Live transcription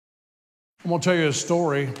I'm going to tell you a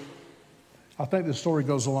story. I think this story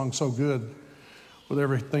goes along so good with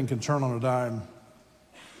everything can turn on a dime.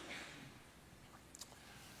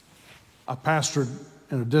 I pastored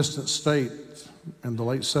in a distant state in the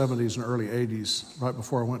late 70s and early 80s, right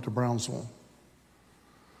before I went to Brownsville.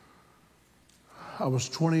 I was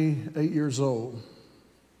 28 years old.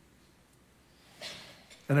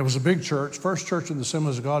 And it was a big church, first church in the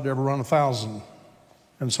Assemblies of God to ever run 1,000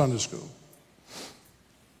 in Sunday school.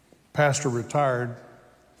 Pastor retired.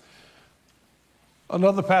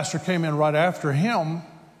 Another pastor came in right after him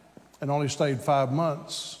and only stayed 5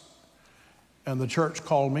 months. And the church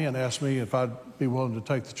called me and asked me if I'd be willing to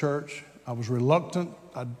take the church. I was reluctant.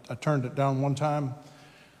 I turned it down one time.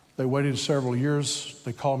 They waited several years.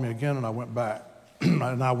 They called me again, and I went back.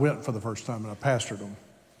 And I went for the first time, and I pastored them.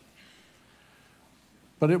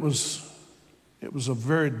 But it was a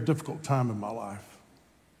very difficult time in my life.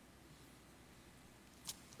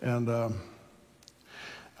 And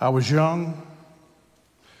I was young,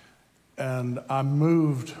 and I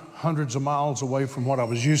moved hundreds of miles away from what I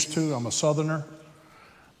was used to. I'm a Southerner.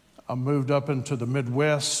 I moved up into the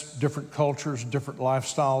Midwest, different cultures, different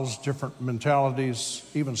lifestyles, different mentalities,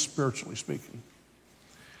 even spiritually speaking.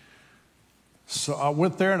 So I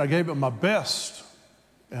went there and I gave it my best.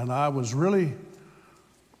 And God was really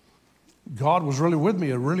with me.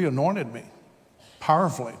 It really anointed me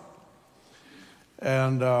powerfully.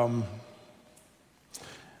 And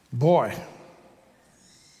boy,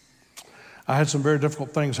 I had some very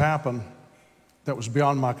difficult things happen that was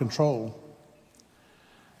beyond my control.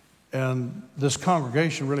 And this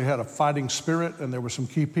congregation really had a fighting spirit, and there were some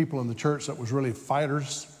key people in the church that was really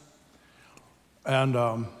fighters.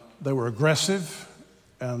 And they were aggressive,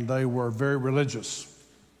 and they were very religious.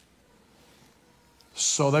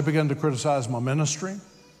 So they began to criticize my ministry.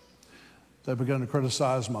 They began to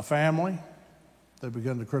criticize my family. They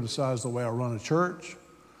began to criticize the way I run a church.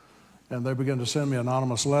 And they began to send me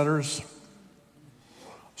anonymous letters.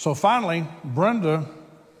 So finally, Brenda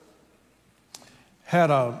had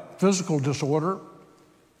a physical disorder,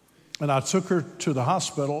 and I took her to the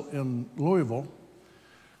hospital in Louisville.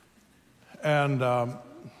 And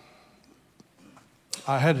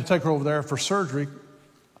I had to take her over there for surgery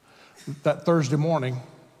that Thursday morning,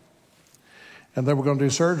 and they were going to do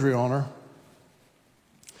surgery on her.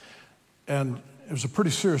 And it was a pretty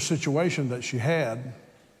serious situation that she had.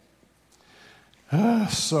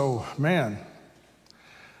 So, man,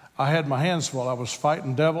 I had my hands full. I was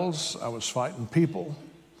fighting devils. I was fighting people.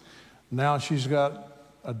 Now she's got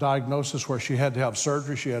a diagnosis where she had to have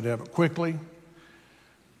surgery. She had to have it quickly.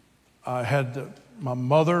 My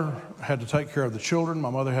mother had to take care of the children.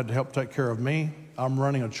 My mother had to help take care of me. I'm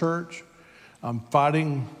running a church. I'm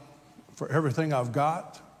fighting for everything I've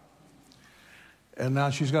got. And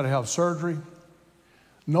now she's got to have surgery.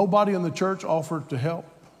 Nobody in the church offered to help.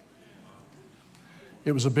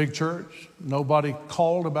 It was a big church. Nobody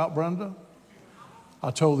called about Brenda.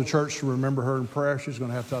 I told the church to remember her in prayer. She's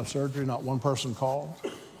going to have surgery. Not one person called.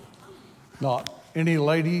 Not any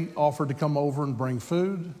lady offered to come over and bring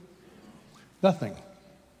food. Nothing.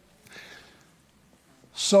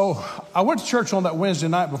 So I went to church on that Wednesday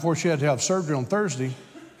night before she had to have surgery on Thursday,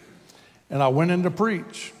 and I went in to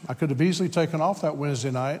preach. I could have easily taken off that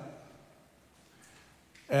Wednesday night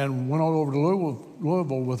and went on over to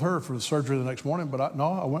Louisville with her for the surgery the next morning, but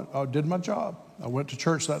I did my job. I went to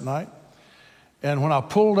church that night, and when I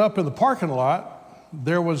pulled up in the parking lot,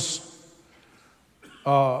 there was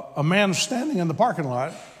a man standing in the parking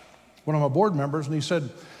lot, one of my board members, and he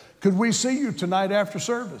said, "Could we see you tonight after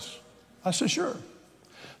service?" I said, "Sure."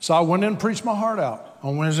 So I went in and preached my heart out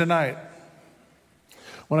on Wednesday night.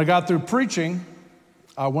 When I got through preaching,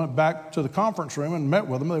 I went back to the conference room and met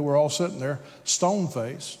with them. They were all sitting there,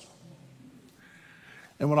 stone-faced.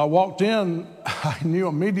 And when I walked in, I knew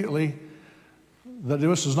immediately that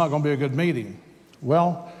this was not going to be a good meeting.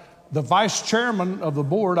 Well, the vice chairman of the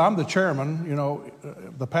board, I'm the chairman. You know,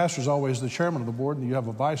 the pastor's always the chairman of the board, and you have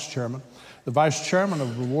a vice chairman. The vice chairman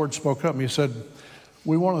of the board spoke up, and he said,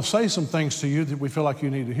 "We want to say some things to you that we feel like you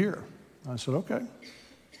need to hear." I said, "Okay."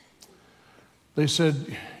 They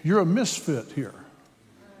said, "You're a misfit here,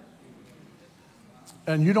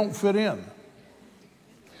 and you don't fit in,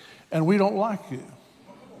 and we don't like you."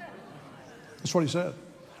 That's what he said.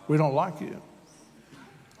 "We don't like you."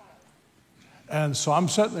 And so I'm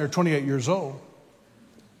sitting there, 28 years old,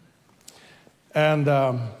 and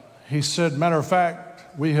he said, "Matter of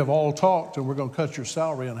fact, we have all talked, and we're going to cut your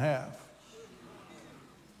salary in half."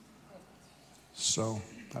 So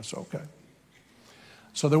I said, "Okay."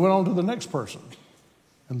 So they went on to the next person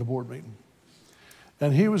in the board meeting.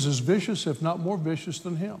 And he was as vicious, if not more vicious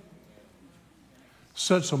than him.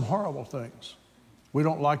 said some horrible things. We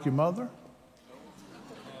don't like your mother.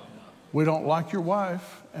 We don't like your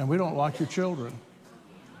wife, and we don't like your children.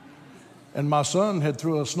 And my son had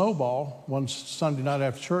threw a snowball one Sunday night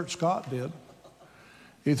after church, Scott did.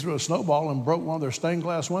 He threw a snowball and broke one of their stained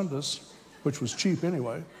glass windows, which was cheap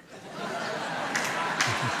anyway.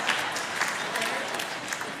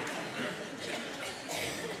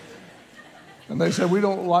 And they said, we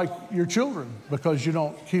don't like your children because you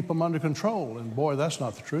don't keep them under control. And boy, that's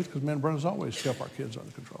not the truth, because me and Brenda's always kept our kids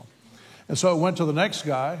under control. And so I went to the next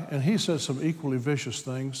guy, and he said some equally vicious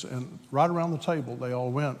things. And right around the table, they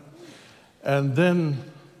all went. And then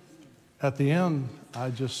at the end,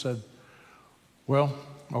 I just said, well,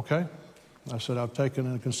 okay. I said, I've taken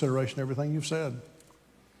into consideration everything you've said.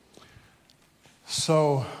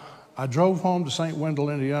 So I drove home to St. Wendell,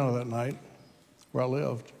 Indiana that night, where I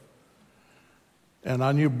lived. And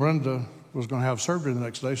I knew Brenda was going to have surgery the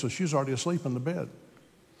next day, so she was already asleep in the bed.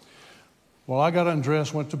 Well, I got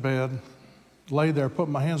undressed, went to bed, lay there, put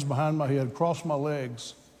my hands behind my head, crossed my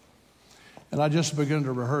legs, and I just began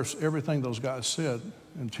to rehearse everything those guys said,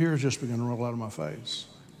 and tears just began to roll out of my face.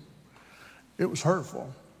 It was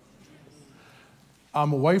hurtful.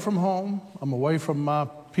 I'm away from home. I'm away from my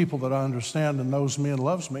people that I understand and knows me and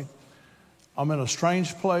loves me. I'm in a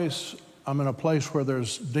strange place. I'm in a place where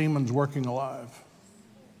there's demons working alive.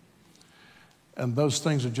 And those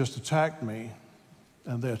things had just attacked me,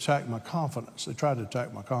 and they attacked my confidence. They tried to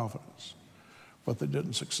attack my confidence, but they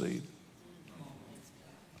didn't succeed.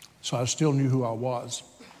 So I still knew who I was.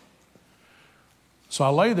 So I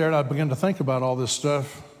lay there and I began to think about all this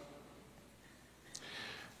stuff.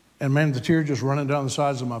 And man, the tears just running down the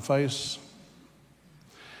sides of my face.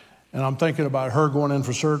 And I'm thinking about her going in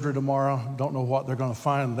for surgery tomorrow. Don't know what they're going to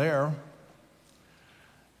find there.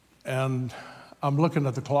 And I'm looking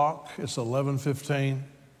at the clock. It's 11:15.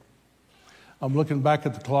 I'm looking back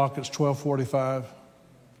at the clock. It's 12:45.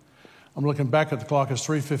 I'm looking back at the clock. It's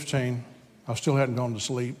 3:15. I still hadn't gone to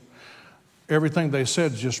sleep. Everything they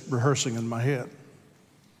said is just rehearsing in my head.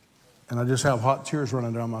 And I just have hot tears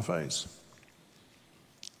running down my face.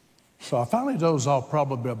 So I finally dozed off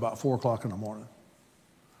probably about 4 o'clock in the morning.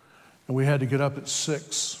 And we had to get up at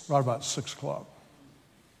 6, right about 6 o'clock.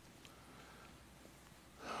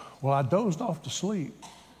 Well, I dozed off to sleep.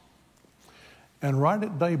 And right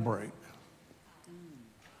at daybreak,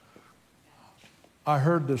 I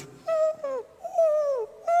heard this.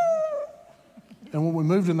 And when we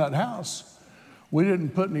moved in that house, we didn't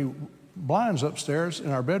put any blinds upstairs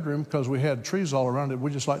in our bedroom because we had trees all around it.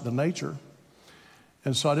 We just liked the nature.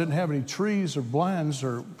 And so I didn't have any trees or blinds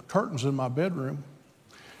or curtains in my bedroom.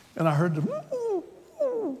 And I heard the.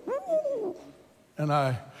 And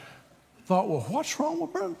I thought, well, what's wrong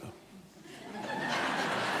with Brenda?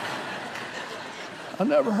 I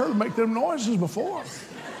never heard her make them noises before.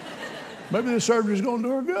 Maybe the surgery's going to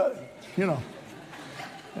do her good, you know.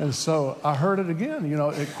 And so I heard it again, you know,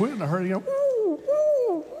 it quit, and I heard it again.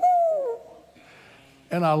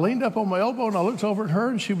 And I leaned up on my elbow, and I looked over at her,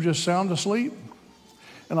 and she was just sound asleep.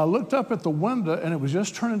 And I looked up at the window, and it was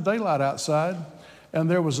just turning daylight outside, and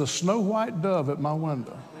there was a snow white dove at my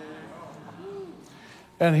window.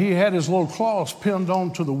 And he had his little claws pinned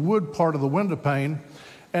onto the wood part of the window pane,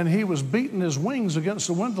 and he was beating his wings against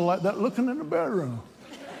the window like that, looking in the bedroom.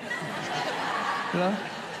 You know?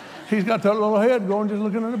 He's got that little head going, just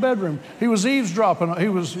looking in the bedroom. He was eavesdropping. He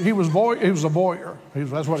was a voyeur.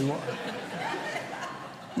 That's what he was.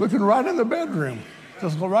 Looking right in the bedroom.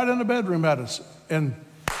 Just right in the bedroom at us. And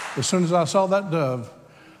as soon as I saw that dove,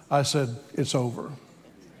 I said, it's over.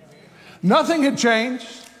 Nothing had changed.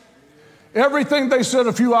 Everything they said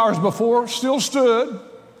a few hours before still stood.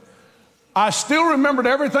 I still remembered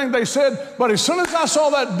everything they said, but as soon as I saw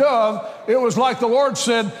that dove, it was like the Lord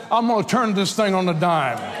said, I'm going to turn this thing on a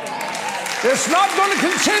dime. It's not going to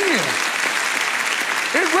continue.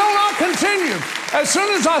 It will not continue. As soon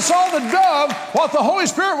as I saw the dove, what the Holy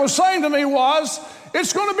Spirit was saying to me was,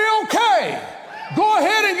 it's going to be okay. Go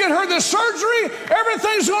ahead and get her this surgery.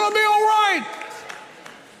 Everything's going to be all right.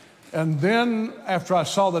 And then after I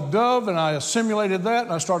saw the dove and I assimilated that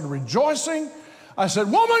and I started rejoicing, I said,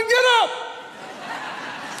 woman, get up.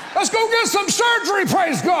 Let's go get some surgery,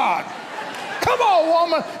 praise God. Come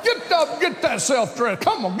on, woman. Get up, get that self-dressed.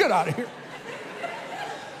 Come on, get out of here.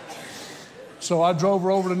 So I drove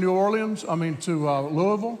her over to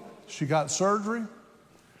Louisville. She got surgery.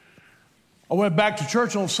 I went back to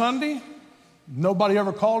church on Sunday. Nobody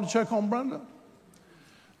ever called to check on Brenda.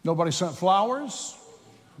 Nobody sent flowers.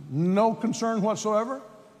 No concern whatsoever.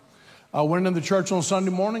 I went in the church on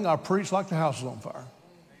Sunday morning. I preached like the house was on fire.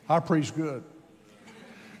 I preached good.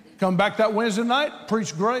 Come back that Wednesday night,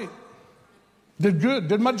 preached great. Did good,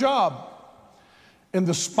 did my job. In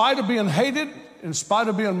the spite of being hated, in spite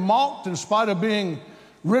of being mocked, in spite of being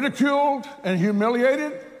ridiculed and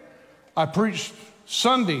humiliated, I preached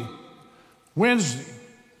Sunday, Wednesday,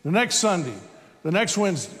 the next Sunday, the next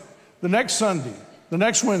Wednesday, the next Sunday, the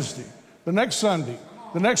next Wednesday, the next Sunday,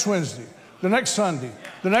 the next Wednesday, the next Sunday,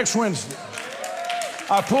 the next Wednesday.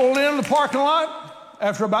 I pulled in the parking lot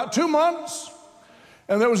after about 2 months,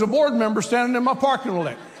 and there was a board member standing in my parking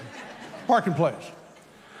place.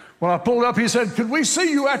 When I pulled up, he said, "Could we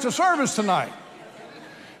see you after service tonight?"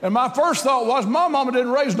 And my first thought was, my mama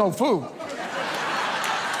didn't raise no food.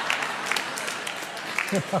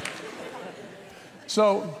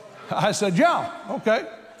 So I said, yeah, okay.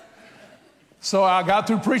 So I got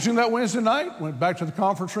through preaching that Wednesday night, went back to the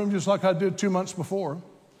conference room just like I did 2 months before.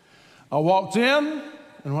 I walked in,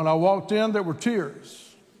 and when I walked in, there were tears.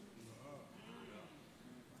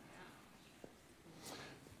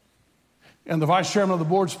 And the vice chairman of the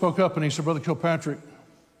board spoke up, and he said, "Brother Kilpatrick,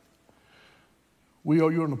 we owe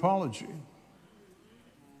you an apology."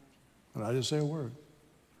 And I didn't say a word.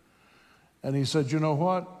 And he said, "You know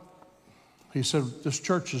what?" He said, "This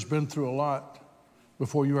church has been through a lot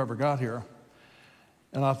before you ever got here.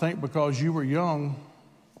 And I think because you were young,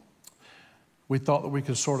 we thought that we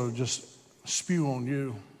could sort of just spew on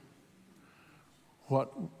you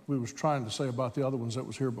what we was trying to say about the other ones that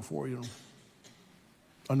was here before you.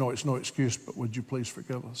 I know it's no excuse, but would you please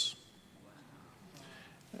forgive us?"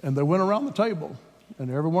 And they went around the table, and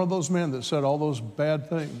every one of those men that said all those bad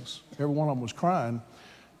things, every one of them was crying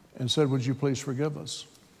and said, "Would you please forgive us?"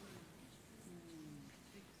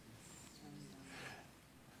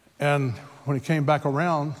 And when he came back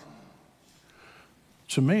around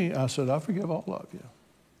to me, I said, "I forgive all of you.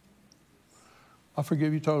 I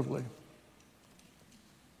forgive you totally."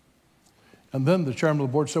 And then the chairman of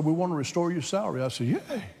the board said, "We want to restore your salary." I said,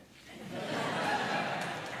 "Yay."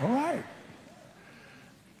 All right.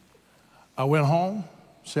 I went home.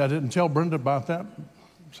 See, I didn't tell Brenda about that.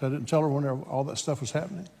 So I didn't tell her when all that stuff was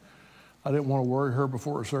happening. I didn't want to worry her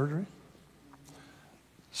before her surgery.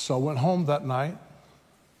 So I went home that night,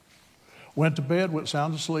 went to bed, went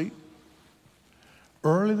sound asleep.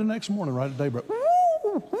 Early the next morning, right at daybreak,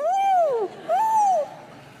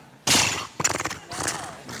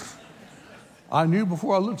 I knew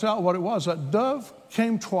before I looked out what it was. That dove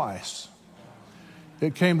came twice.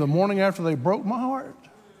 It came the morning after they broke my heart,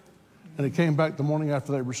 and it came back the morning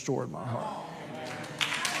after they restored my heart.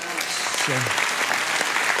 So,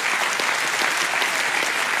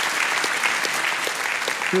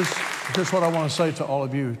 here's what I want to say to all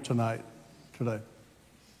of you today.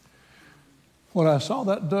 When I saw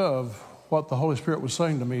that dove, what the Holy Spirit was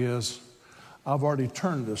saying to me is, I've already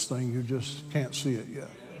turned this thing. You just can't see it yet.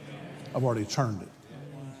 I've already turned it.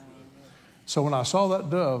 So when I saw that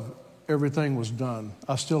dove, everything was done.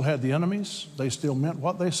 I still had the enemies. They still meant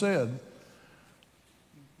what they said.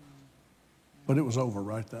 But it was over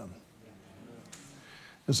right then.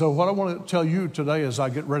 And so what I want to tell you today as I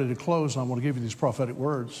get ready to close, and I want to give you these prophetic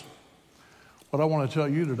words. What I want to tell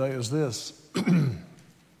you today is this.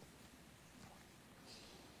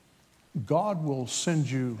 God will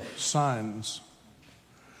send you signs.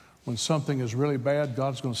 When something is really bad,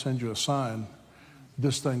 God's going to send you a sign.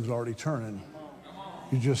 This thing's already turning.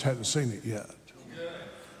 You just haven't seen it yet.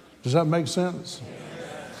 Does that make sense?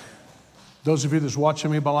 Those of you that's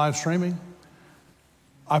watching me by live streaming,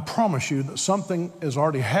 I promise you that something is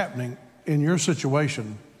already happening in your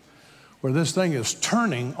situation where this thing is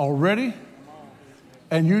turning already,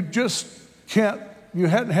 and you just you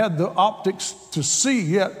hadn't had the optics to see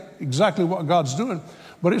yet exactly what God's doing,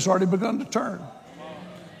 but it's already begun to turn.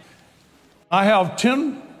 I have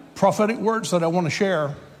 10 prophetic words that I want to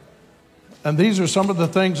share, and these are some of the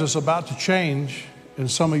things that's about to change in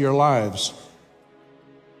some of your lives.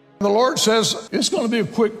 The Lord says it's going to be a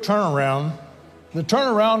quick turnaround. The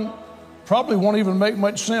turnaround probably won't even make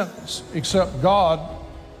much sense, except God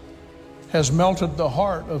has melted the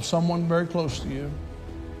heart of someone very close to you.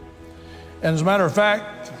 And as a matter of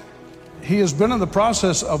fact, He has been in the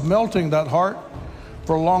process of melting that heart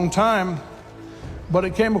for a long time, but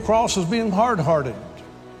it came across as being hard-hearted,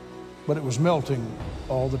 but it was melting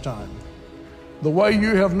all the time. The way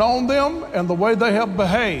you have known them and the way they have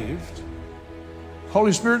behaved,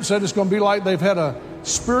 Holy Spirit said it's going to be like they've had a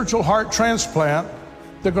spiritual heart transplant.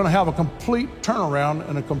 They're going to have a complete turnaround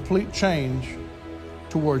and a complete change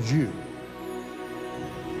towards you.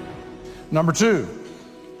 Number 2,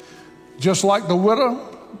 just like the widow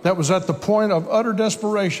that was at the point of utter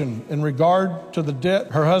desperation in regard to the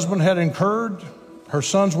debt her husband had incurred, her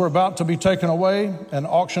sons were about to be taken away and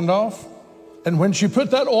auctioned off. And when she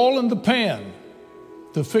put that oil in the pan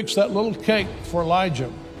to fix that little cake for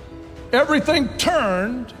Elijah. Everything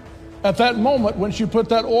turned at that moment when she put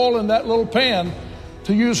that oil in that little pan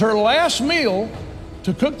to use her last meal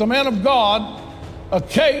to cook the man of God a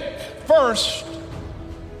cake first.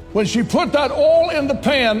 When she put that oil in the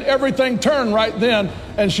pan, everything turned right then,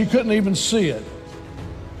 and she couldn't even see it.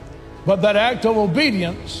 But that act of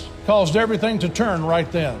obedience caused everything to turn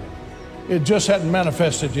right then. It just hadn't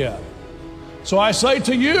manifested yet. So I say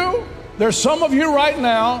to you, there's some of you right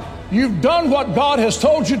now, you've done what God has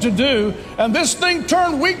told you to do, and this thing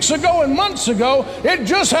turned weeks ago and months ago. It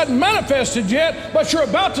just hadn't manifested yet, but you're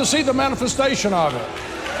about to see the manifestation of it.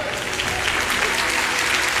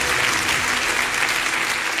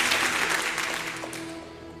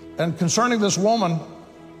 And concerning this woman,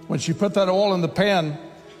 when she put that oil in the pan,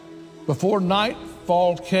 before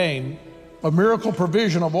nightfall came, a miracle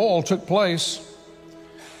provision of oil took place,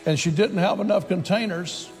 and she didn't have enough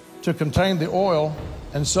containers to contain the oil.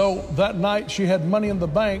 And so that night she had money in the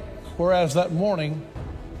bank, whereas that morning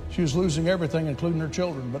she was losing everything, including her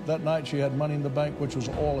children. But that night she had money in the bank, which was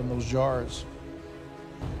oil in those jars.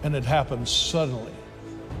 And it happened suddenly,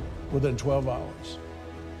 within 12 hours.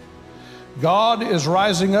 God is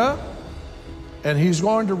rising up, and He's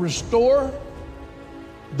going to restore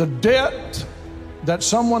the debt that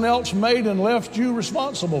someone else made and left you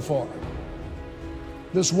responsible for.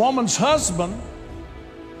 This woman's husband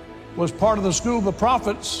was part of the school of the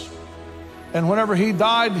prophets, and whenever he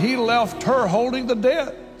died, he left her holding the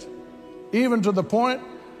debt, even to the point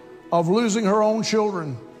of losing her own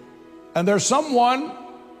children. And there's someone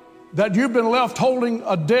that you've been left holding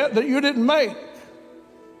a debt that you didn't make,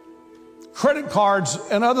 credit cards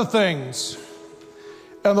and other things.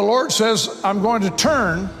 And the Lord says, I'm going to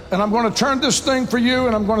turn, and I'm going to turn this thing for you,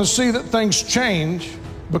 and I'm going to see that things change,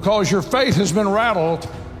 because your faith has been rattled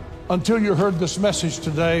until you heard this message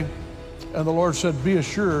today. And the Lord said, be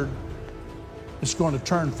assured it's going to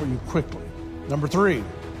turn for you quickly. Number 3,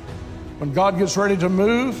 when God gets ready to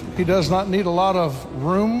move, He does not need a lot of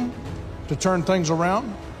room to turn things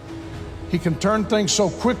around. He can turn things so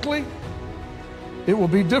quickly, it will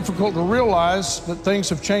be difficult to realize that things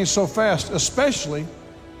have changed so fast, especially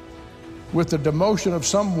with the demotion of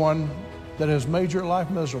someone that has made your life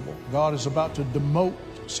miserable. God is about to demote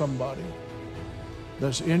somebody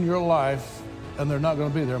that's in your life, and they're not going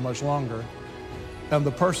to be there much longer. And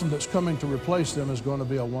the person that's coming to replace them is going to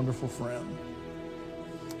be a wonderful friend.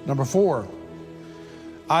 Number 4,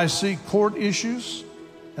 I see court issues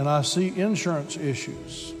and I see insurance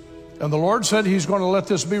issues. And the Lord said He's going to let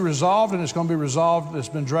this be resolved, and it's going to be resolved. It's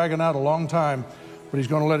been dragging out a long time, but He's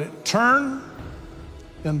going to let it turn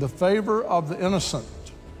in the favor of the innocent.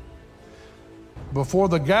 Before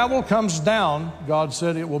the gavel comes down, God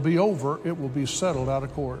said it will be over. It will be settled out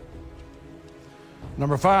of court.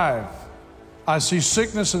 Number 5, I see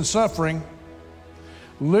sickness and suffering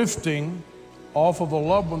lifting off of a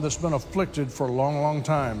loved one that's been afflicted for a long, long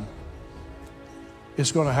time.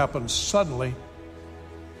 It's going to happen suddenly,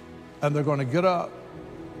 and they're going to get up,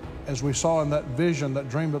 as we saw in that vision, that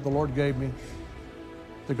dream that the Lord gave me.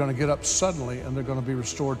 They're going to get up suddenly, and they're going to be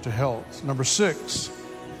restored to health. Number 6,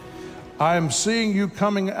 I am seeing you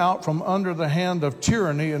coming out from under the hand of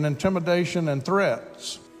tyranny and intimidation and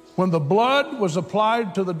threats. When the blood was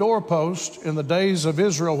applied to the doorpost in the days of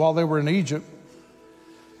Israel while they were in Egypt,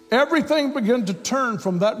 everything began to turn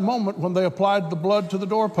from that moment when they applied the blood to the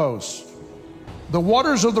doorpost. The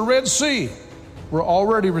waters of the Red Sea were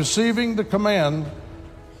already receiving the command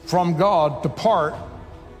from God to part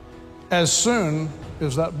as soon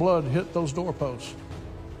as that blood hit those doorposts.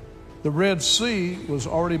 The Red Sea was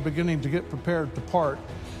already beginning to get prepared to part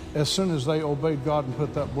as soon as they obeyed God and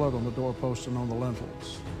put that blood on the doorpost and on the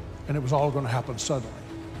lintels. And it was all going to happen suddenly.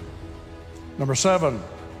 Number 7,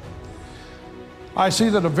 I see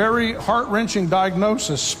that a very heart-wrenching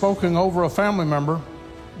diagnosis spoken over a family member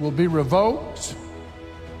will be revoked,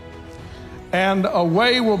 and a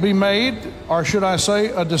way will be made, or should I say,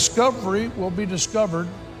 a discovery will be discovered,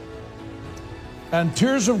 and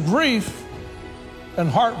tears of grief and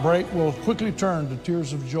heartbreak will quickly turn to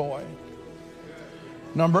tears of joy.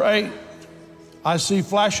 Number 8, I see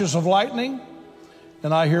flashes of lightning,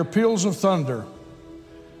 and I hear peals of thunder,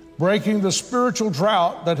 breaking the spiritual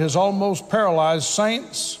drought that has almost paralyzed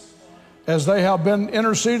saints as they have been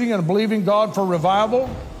interceding and believing God for revival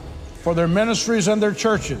for their ministries and their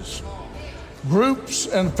churches. Groups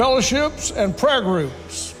and fellowships and prayer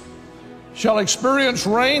groups shall experience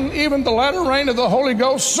rain, even the latter rain of the Holy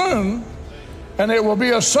Ghost soon, and it will be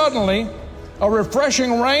a suddenly, a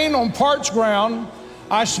refreshing rain on parched ground.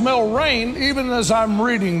 I smell rain even as I'm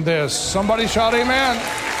reading this. Somebody shout amen.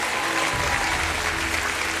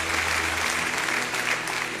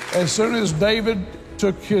 As soon as David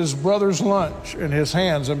took his brother's lunch in his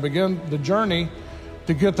hands and began the journey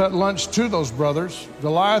to get that lunch to those brothers,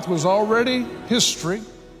 Goliath was already history.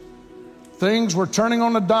 Things were turning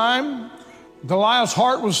on a dime. Goliath's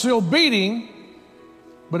heart was still beating,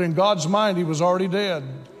 but in God's mind, he was already dead.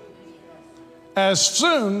 As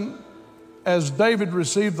soon as David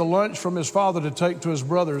received the lunch from his father to take to his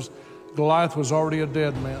brothers, Goliath was already a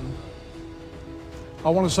dead man. I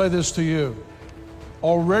want to say this to you.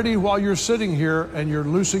 Already while you're sitting here and you're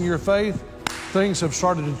losing your faith, things have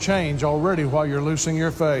started to change already while you're losing your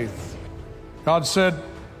faith. God said,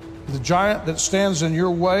 the giant that stands in your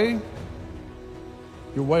way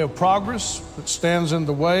of progress, that stands in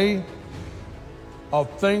the way of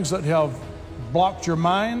things that have blocked your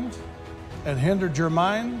mind and hindered your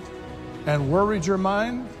mind and worried your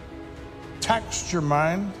mind, taxed your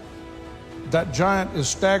mind, that giant is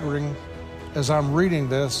staggering. As I'm reading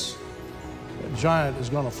this, that giant is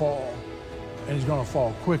going to fall, and he's going to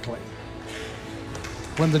fall quickly.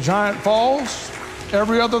 When the giant falls,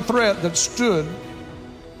 every other threat that stood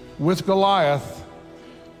with Goliath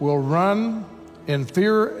will run in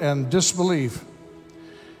fear and disbelief,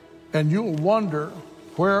 and you'll wonder,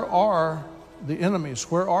 where are the enemies?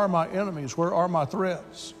 Where are my enemies? Where are my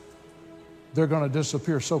threats? They're going to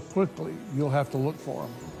disappear so quickly, you'll have to look for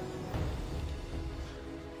them.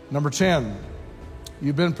 Number 10,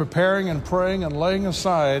 you've been preparing and praying and laying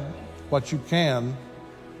aside what you can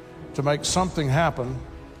to make something happen.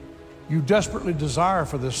 You desperately desire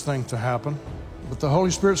for this thing to happen, but the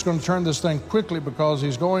Holy Spirit's going to turn this thing quickly, because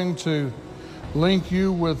he's going to link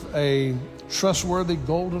you with a trustworthy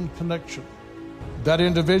golden connection. That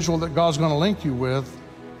individual that God's going to link you with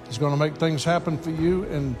is going to make things happen for you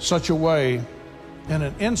in such a way, in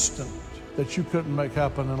an instant, that you couldn't make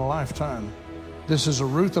happen in a lifetime. This is a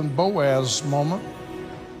Ruth and Boaz moment.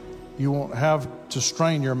 You won't have to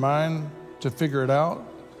strain your mind to figure it out.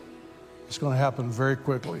 It's going to happen very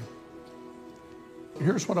quickly.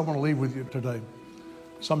 Here's what I want to leave with you today.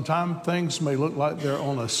 Sometimes things may look like they're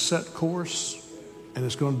on a set course, and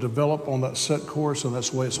it's going to develop on that set course, and that's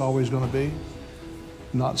the way it's always going to be.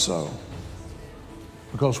 Not so.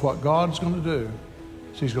 Because what God's going to do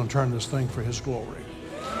is he's going to turn this thing for his glory.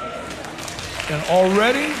 And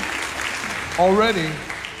already,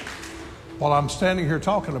 while I'm standing here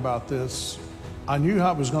talking about this, I knew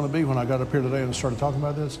how it was going to be when I got up here today and started talking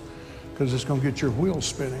about this, because it's going to get your wheels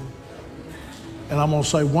spinning. And I'm going to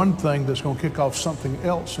say one thing that's going to kick off something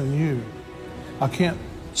else in you. I can't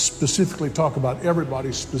specifically talk about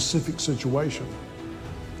everybody's specific situation,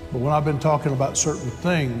 but when I've been talking about certain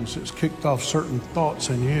things, it's kicked off certain thoughts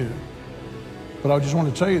in you. But I just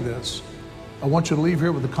want to tell you this. I want you to leave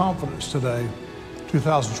here with the confidence today,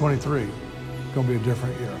 2023, going to be a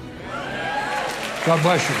different year. God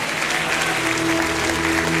bless you.